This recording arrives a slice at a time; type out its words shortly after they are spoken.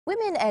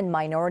Women and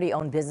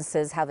minority-owned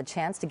businesses have a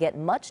chance to get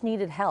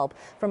much-needed help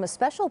from a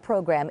special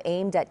program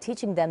aimed at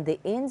teaching them the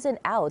ins and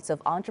outs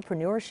of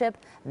entrepreneurship,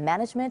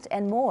 management,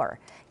 and more.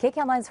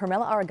 KCAL 9's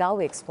Hermela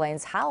Aragawi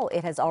explains how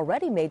it has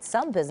already made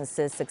some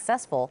businesses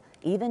successful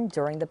even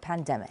during the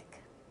pandemic.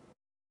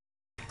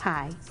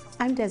 Hi,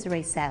 I'm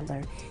Desiree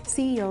Sadler,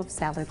 CEO of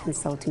Sadler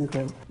Consulting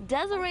Group.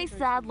 Desiree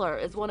Sadler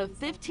is one of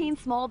 15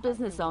 small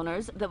business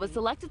owners that was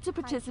selected to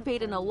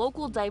participate in a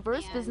local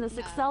diverse business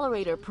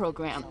accelerator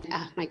program.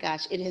 Oh my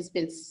gosh, it has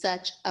been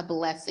such a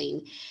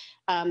blessing.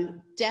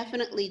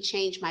 Definitely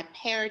changed my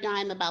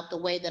paradigm about the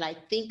way that I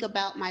think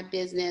about my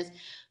business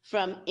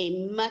from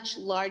a much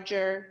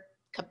larger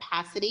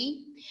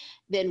capacity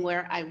than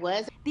where I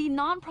was. The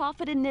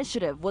nonprofit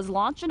initiative was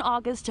launched in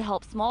August to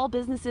help small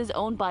businesses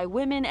owned by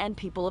women and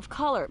people of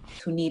color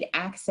who need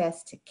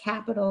access to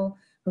capital,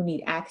 who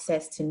need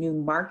access to new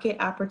market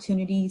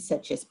opportunities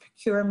such as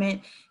procurement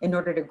in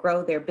order to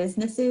grow their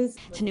businesses.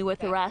 Tanua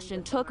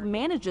Tharashton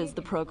manages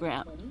the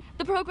program.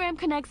 The program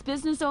connects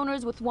business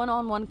owners with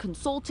one-on-one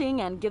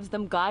consulting and gives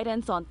them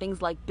guidance on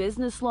things like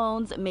business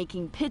loans,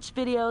 making pitch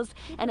videos,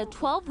 and a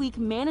 12-week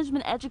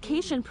management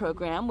education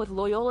program with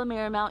Loyola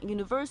Marymount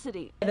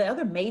University. The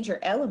other major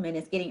element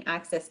is getting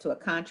access to a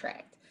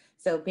contract.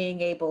 So being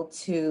able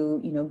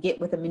to, get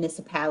with a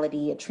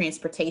municipality, a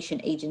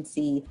transportation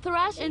agency.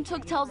 Tharashton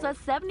tells us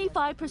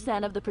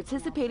 75% of the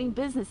participating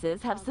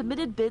businesses have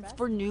submitted bids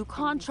for new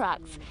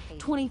contracts.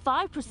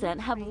 25%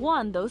 have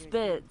won those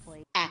bids.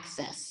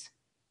 Access.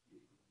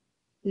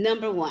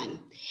 Number one.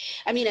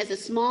 As a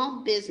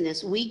small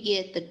business, we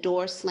get the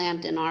door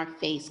slammed in our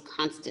face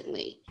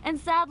constantly. And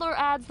Sadler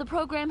adds the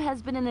program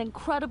has been an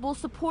incredible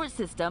support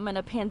system in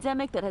a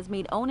pandemic that has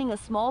made owning a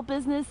small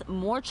business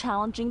more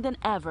challenging than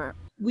ever.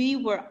 We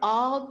were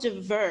all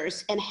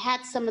diverse and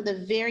had some of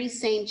the very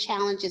same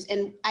challenges,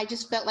 and I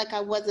just felt like I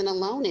wasn't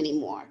alone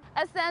anymore.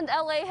 Ascend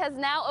LA has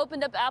now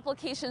opened up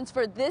applications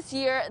for this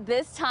year.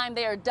 This time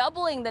they are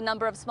doubling the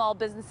number of small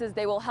businesses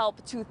they will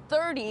help to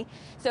 30.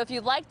 So if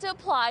you'd like to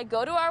apply,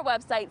 go to our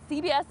website,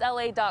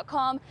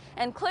 cbsla.com,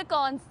 and click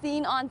on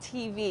Seen on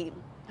TV.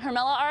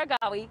 Hermela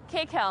Aragawi,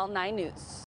 KCAL 9 News.